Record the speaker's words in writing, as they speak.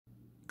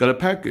got a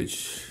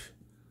package.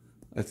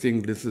 I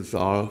think this is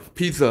our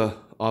pizza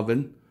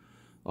oven,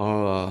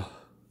 our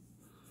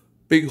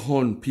big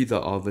horn pizza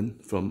oven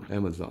from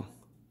Amazon.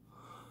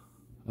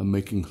 I'm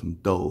making some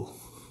dough,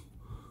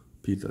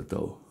 pizza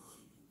dough,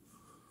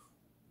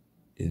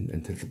 in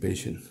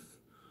anticipation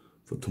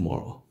for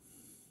tomorrow.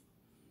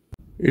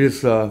 It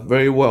is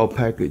very well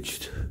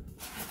packaged.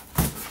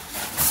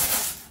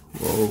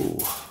 Whoa,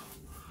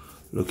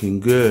 looking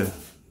good.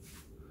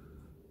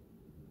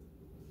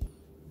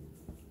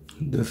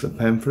 There's a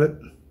pamphlet.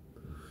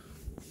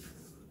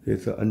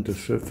 Here's the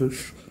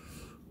undersurface.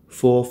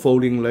 4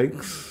 folding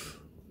legs.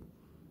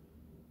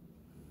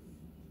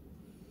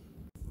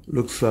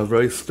 Looks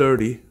very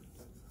sturdy.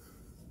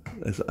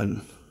 Let's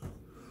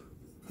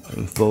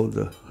unfold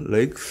the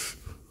legs.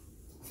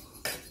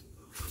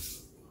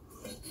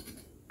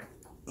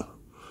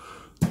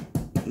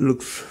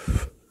 Looks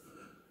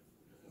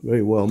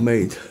very well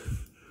made.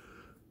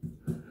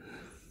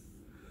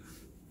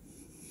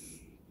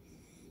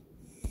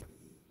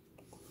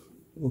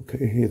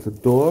 Okay, here's a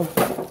door,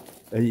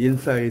 and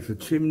inside is a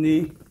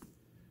chimney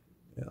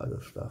and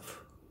other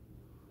stuff.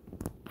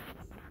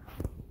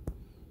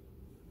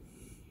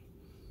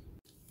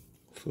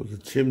 So the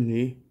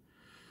chimney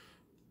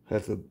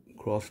has a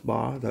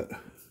crossbar that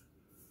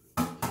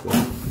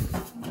goes.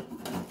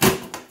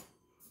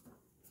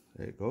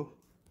 There you go.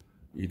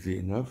 Easy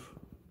enough.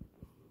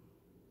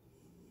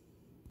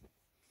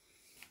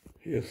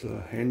 Here's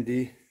a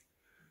handy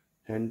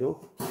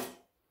handle.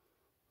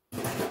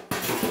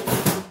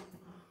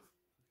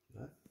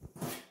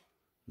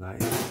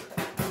 Nice.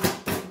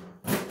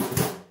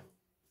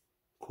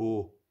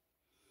 Cool.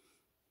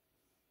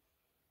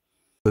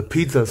 The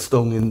pizza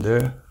stone in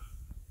there,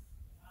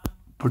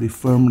 pretty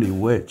firmly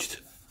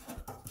wedged.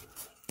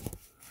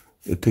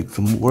 It takes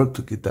some work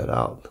to get that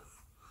out.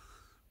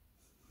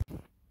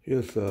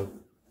 Here's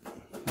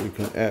we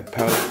can add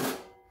pellets.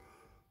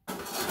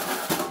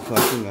 So I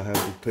think I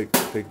have to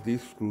take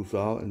these screws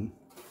out and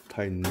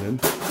tighten them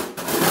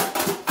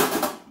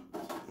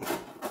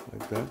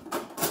like that.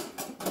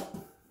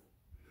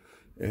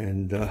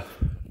 And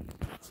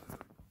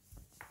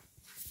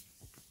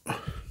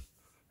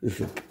this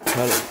is a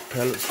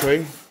pellet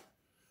tray.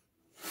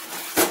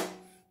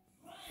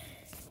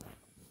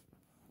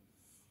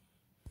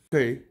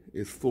 Okay,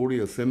 it's fully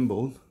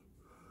assembled.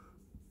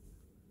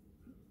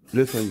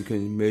 This one you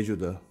can measure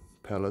the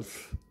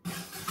pellets.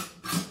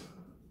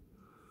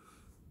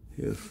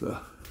 There's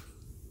a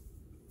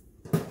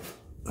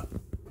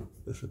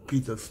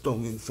pizza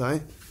stone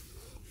inside.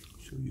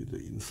 Show you the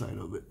inside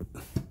of it.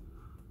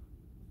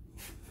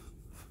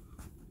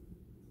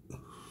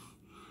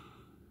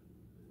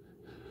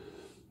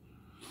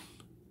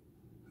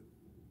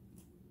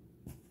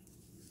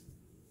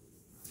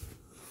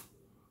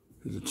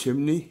 Here's a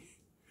chimney.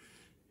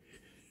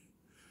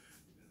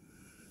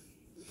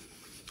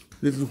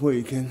 This is where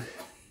you can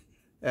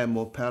add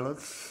more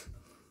pellets.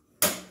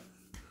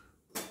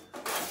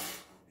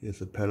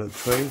 Here's a pellet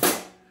tray,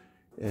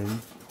 and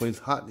when it's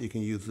hot, you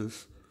can use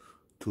this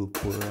to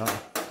pull it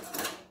out.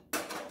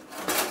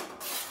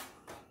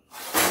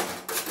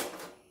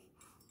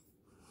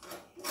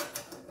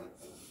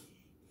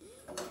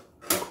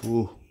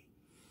 Cool.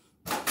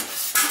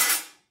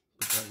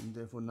 Put that in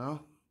there for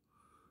now.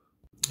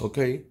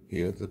 Okay,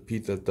 here's the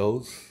pizza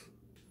dough.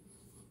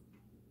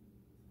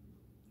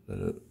 Let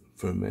it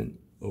ferment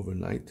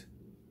overnight.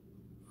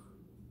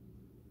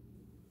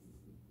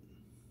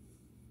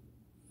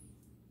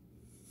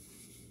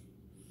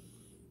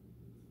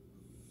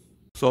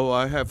 So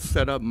I have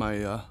set up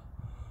my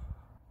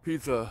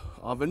pizza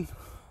oven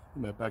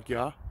in my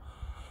backyard.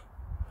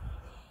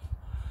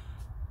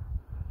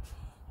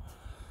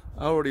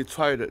 I already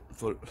tried it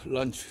for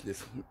lunch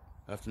this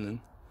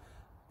afternoon,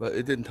 but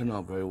it didn't turn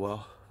out very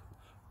well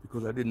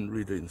because I didn't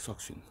read the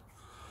instruction.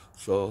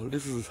 So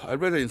I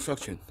read the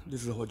instruction.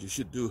 This is what you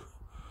should do.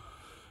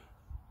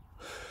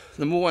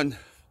 Number 1,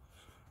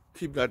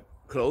 keep that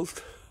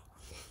closed.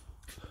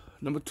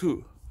 Number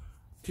 2,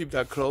 keep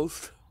that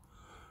closed.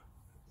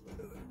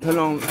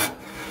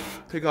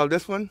 Take out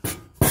this one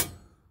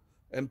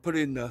and put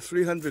in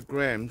 300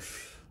 grams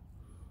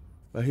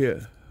right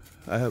here.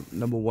 I have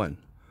number 1.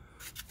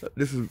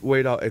 This is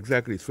weighed out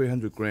exactly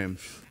 300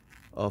 grams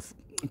of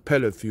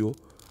pellet fuel.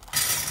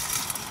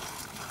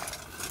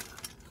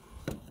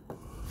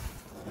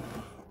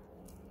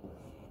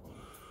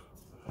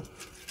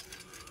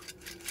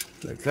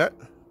 Like that,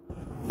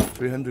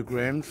 300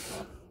 grams,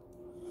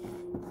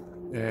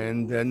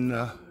 and then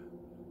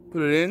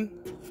put it in.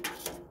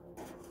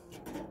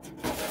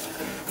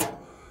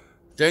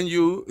 Then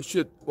you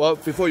should, well,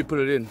 before you put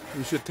it in,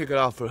 you should take it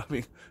out for,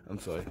 I'm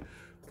sorry.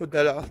 Put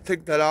that out,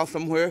 take that out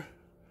somewhere,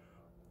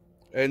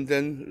 and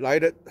then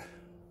light it.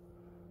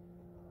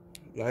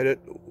 Light it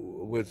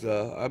with,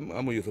 I'm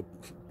gonna use a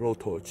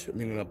blowtorch,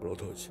 not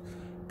blowtorch,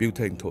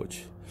 butane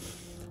torch.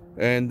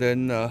 And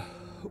then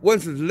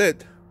once it's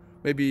lit,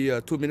 maybe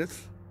 2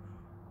 minutes,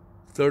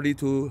 30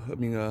 to, a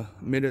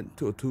minute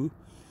to 2.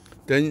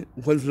 Then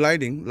once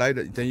light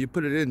it, then you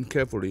put it in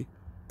carefully.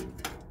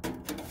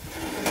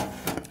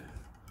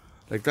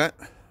 like that,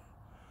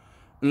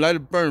 and let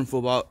it burn for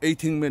about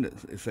 18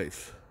 minutes, it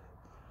says.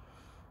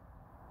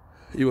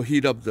 It will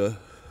heat up the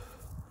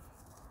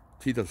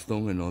pizza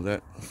stone and all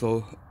that.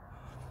 So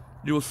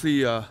you will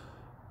see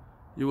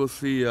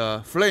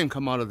flame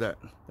come out of the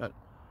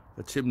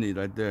chimney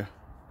right there.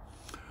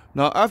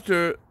 Now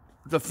after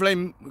the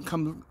flame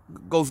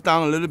goes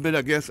down a little bit,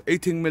 I guess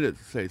 18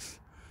 minutes it says.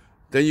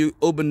 Then you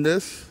open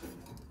this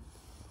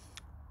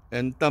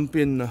and put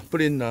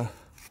in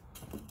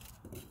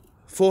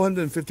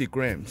 450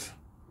 grams.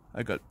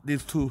 I got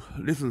these two.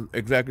 This is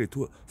exactly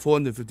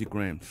 450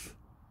 grams.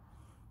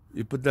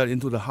 You put that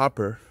into the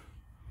hopper,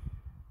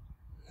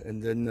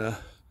 and then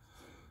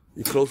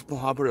you close the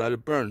hopper, let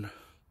it burn.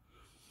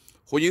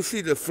 When you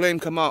see the flame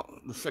come out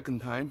the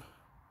second time,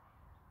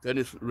 then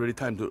it's ready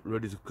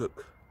to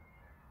cook.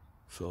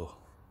 So,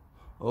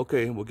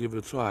 okay, we'll give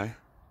it a try.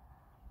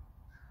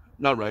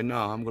 Not right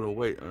now. I'm gonna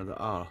wait another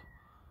hour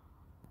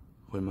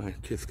when my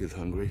kids get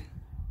hungry.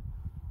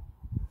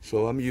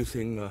 So I'm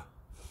using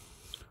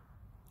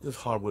just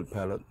hardwood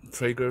pellet,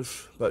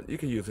 Traeger's, but you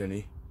can use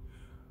any.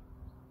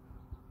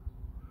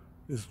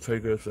 This is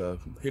Traeger's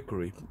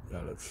hickory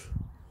pellets.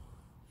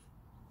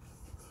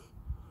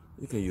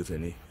 You can use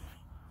any.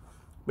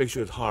 Make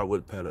sure it's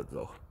hardwood pellet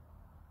though.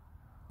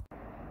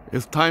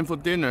 It's time for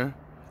dinner.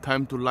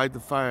 Time to light the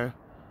fire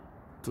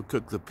to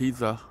cook the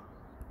pizza.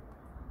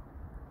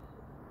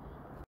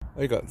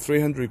 I got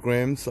 300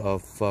 grams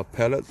of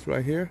pellets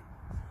right here.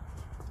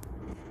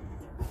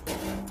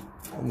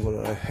 I'm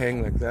gonna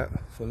hang like that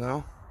for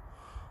now.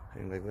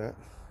 Hang like that.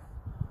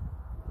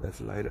 Let's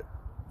light it.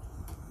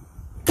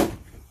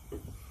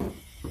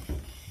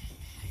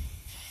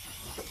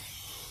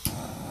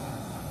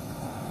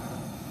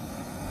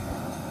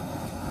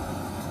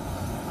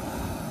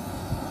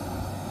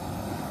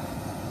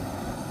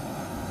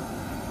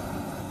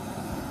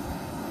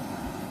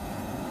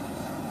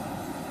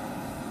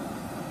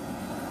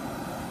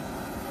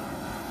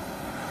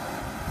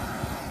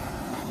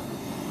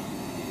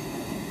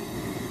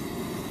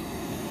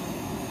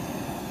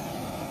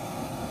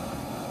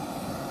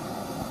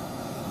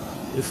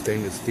 This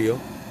stainless steel,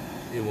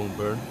 it won't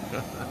burn.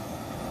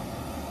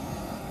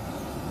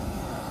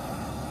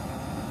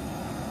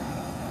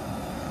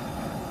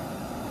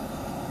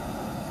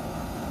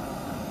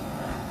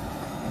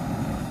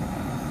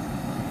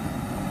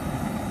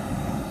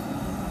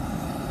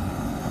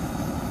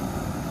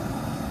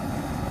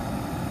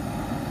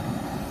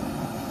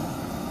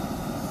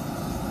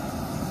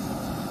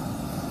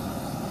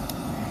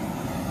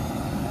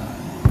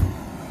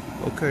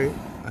 Okay,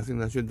 I think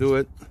that should do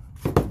it.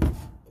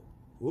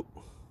 Whoop.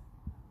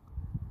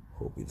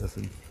 Hope it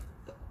doesn't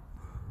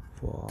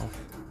fall off.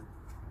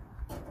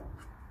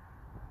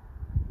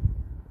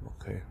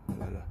 Okay,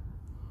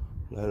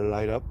 let it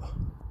light up.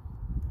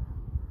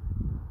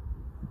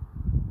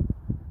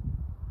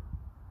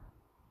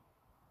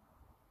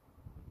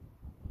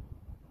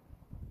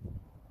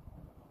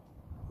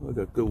 Look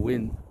at good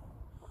wind,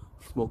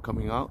 smoke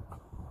coming out.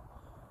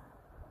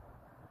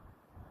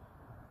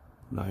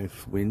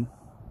 Nice wind.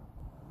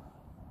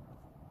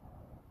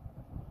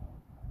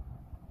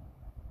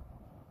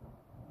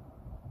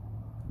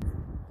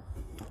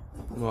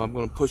 Well, I'm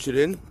going to push it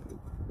in.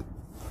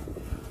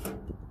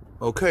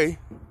 Okay.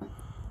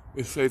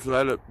 It says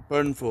let it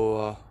burn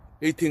for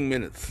 18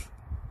 minutes.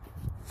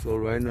 So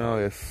right now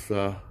it's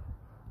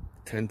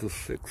 10 to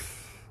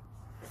 6.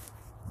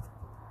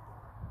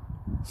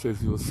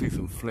 Says you'll see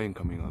some flame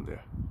coming on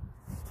there.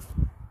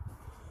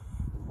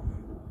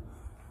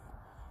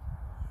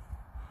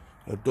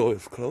 The door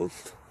is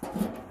closed.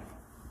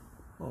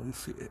 Oh, you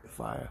see it,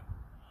 fire.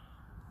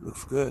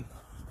 Looks good.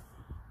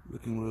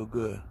 Looking real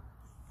good.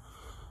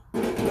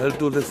 Let it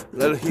do this.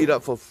 Let it heat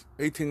up for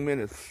 18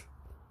 minutes.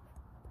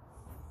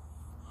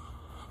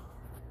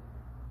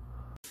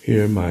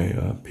 Here,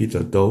 my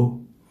pizza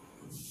dough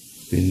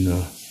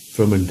been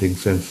fermenting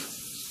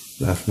since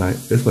last night.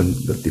 This one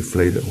got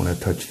deflated when I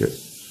touched it.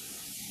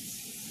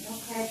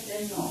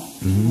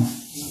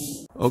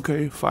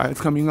 Okay,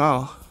 fire's coming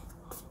out.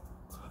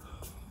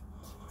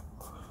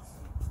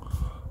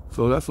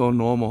 So that's all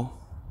normal.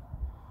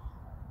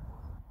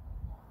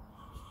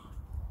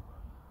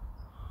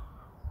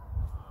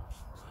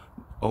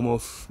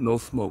 Almost no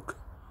smoke.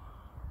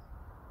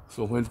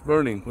 So when it's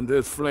burning, when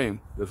there's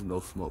flame, there's no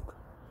smoke.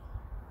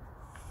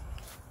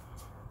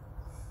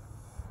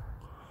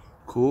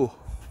 Cool.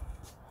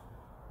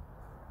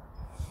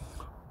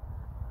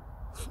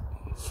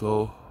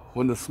 So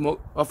when the smoke,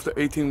 after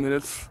 18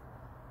 minutes,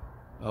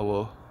 I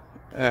will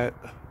add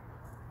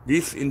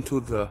these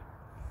into the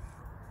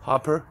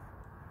hopper.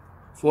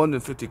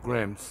 450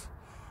 grams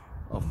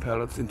of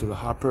pellets into the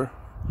hopper.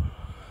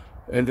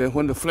 And then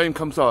when the flame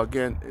comes out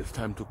again, it's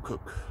time to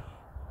cook.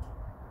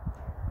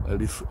 At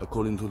least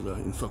according to the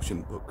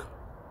instruction book.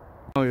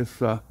 Now it's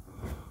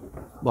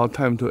about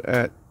time to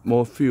add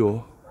more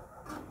fuel.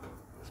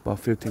 It's about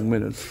 15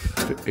 minutes,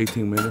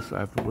 18 minutes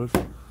afterwards.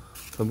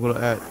 So I'm gonna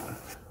add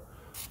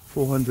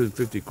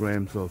 450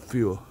 grams of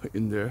fuel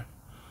in there.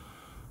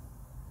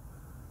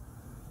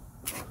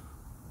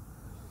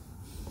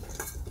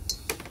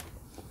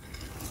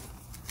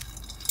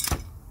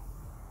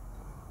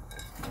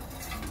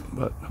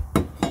 but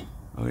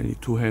I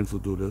need 2 hands to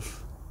do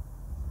this.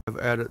 I've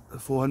added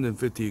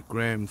 450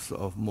 grams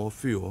of more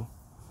fuel.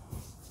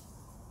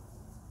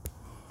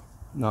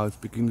 Now it's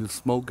beginning to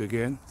smoke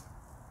again.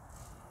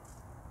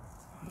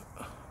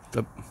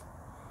 The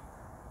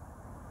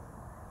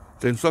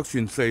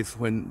instruction says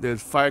when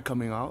there's fire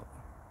coming out,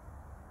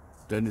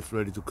 then it's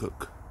ready to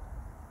cook.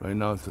 Right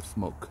now it's a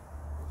smoke.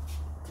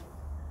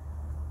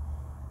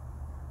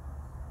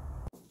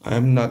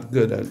 I'm not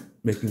good at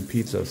making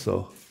pizza,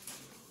 so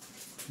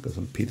got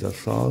some pizza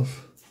sauce.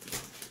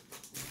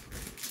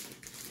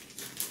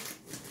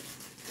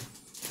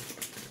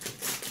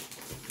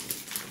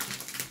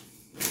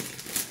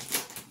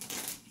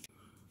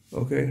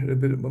 Okay, a little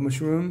bit of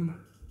mushroom.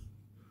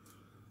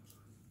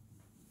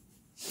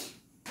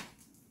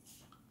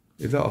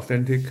 Is that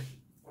authentic?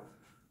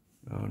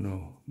 I don't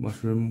know.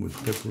 Mushroom with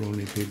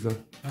pepperoni pizza.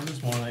 I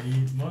just want to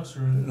eat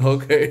mushroom.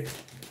 Okay.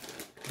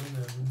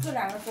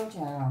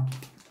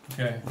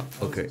 Okay.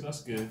 Okay.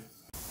 That's good.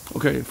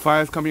 Okay,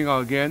 fire's coming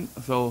out again,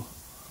 so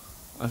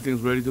I think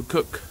it's ready to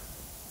cook.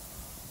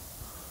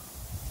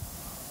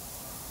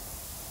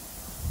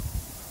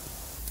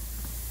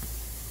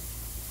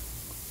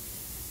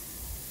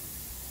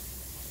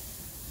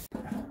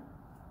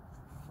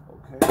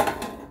 Okay.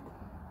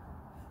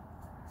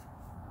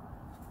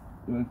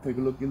 You want to take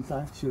a look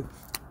inside? Sure.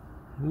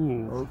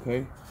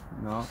 Okay.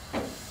 Now.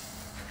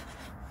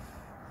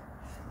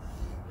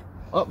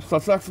 Oh,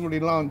 successfully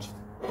launched.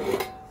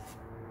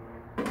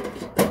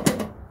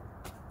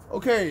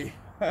 Okay.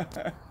 I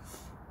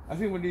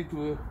think we need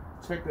to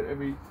check that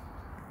every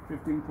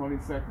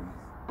 15-20 seconds.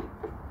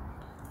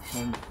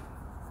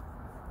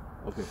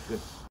 Okay,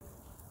 good.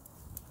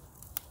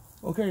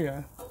 Okay,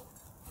 yeah.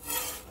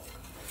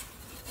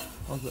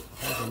 How's it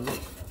look?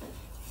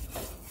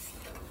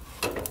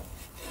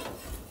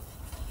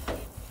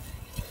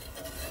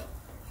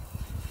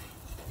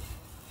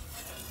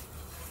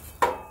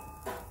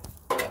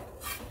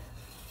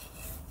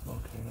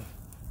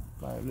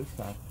 Try this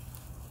time.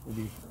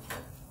 Maybe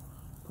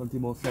 20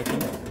 more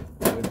seconds.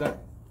 Like that.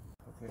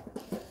 Okay.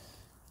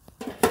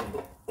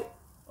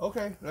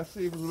 Okay, let's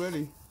see if it's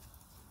ready.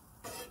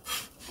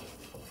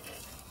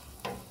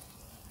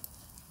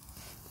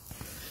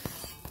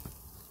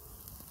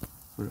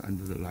 Put it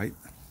under the light.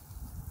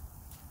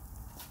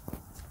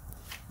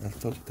 Let's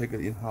take it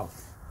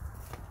in-house.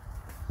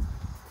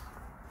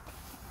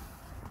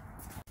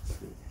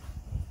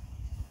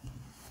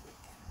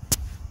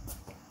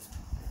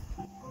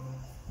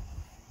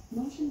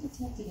 Motion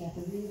detected at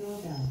the rear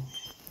doorbell.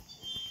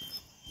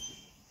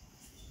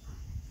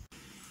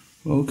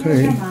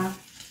 Okay.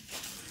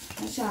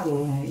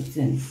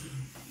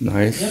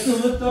 Nice. You have to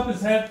lift up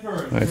his head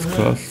first. Nice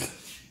crust.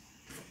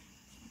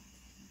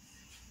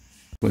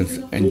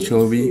 With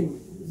anchovy.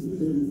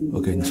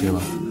 Okay, chill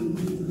out.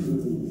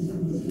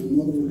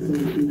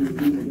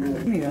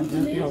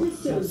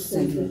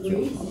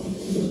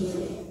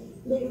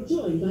 They were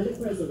joined by the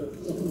president.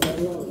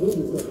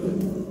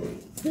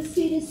 The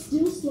state is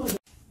still struggling.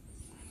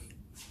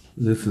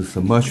 This is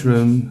the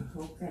mushroom,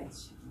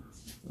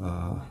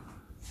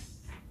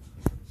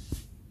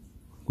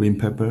 green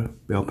pepper,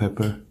 bell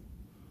pepper.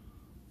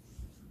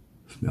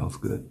 Smells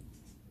good.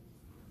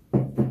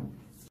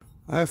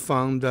 I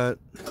found that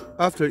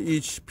after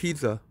each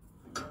pizza,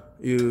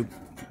 you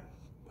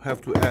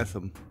have to add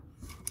some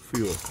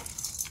fuel.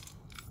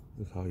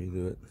 That's how you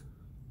do it.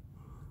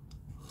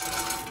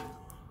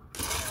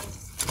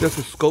 Just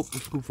a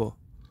scoopful.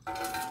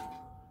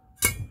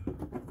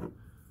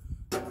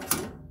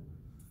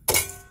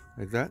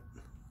 Like that.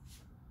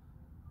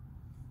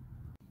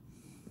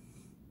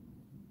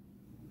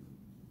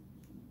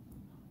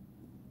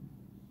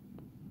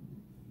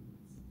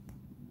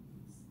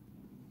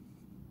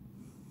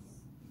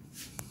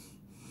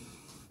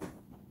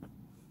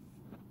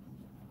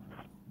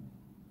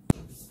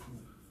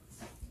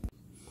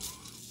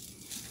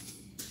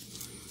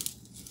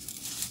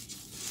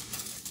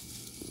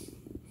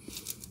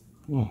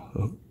 Oh,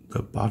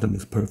 the bottom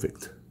is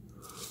perfect.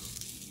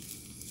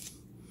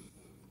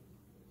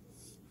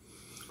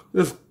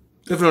 It's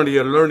definitely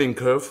a learning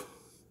curve.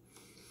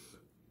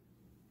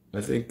 I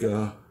think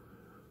I'll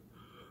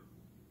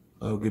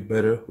get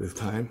better with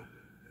time.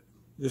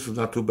 This is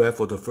not too bad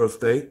for the first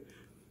day.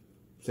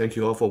 Thank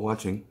you all for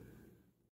watching.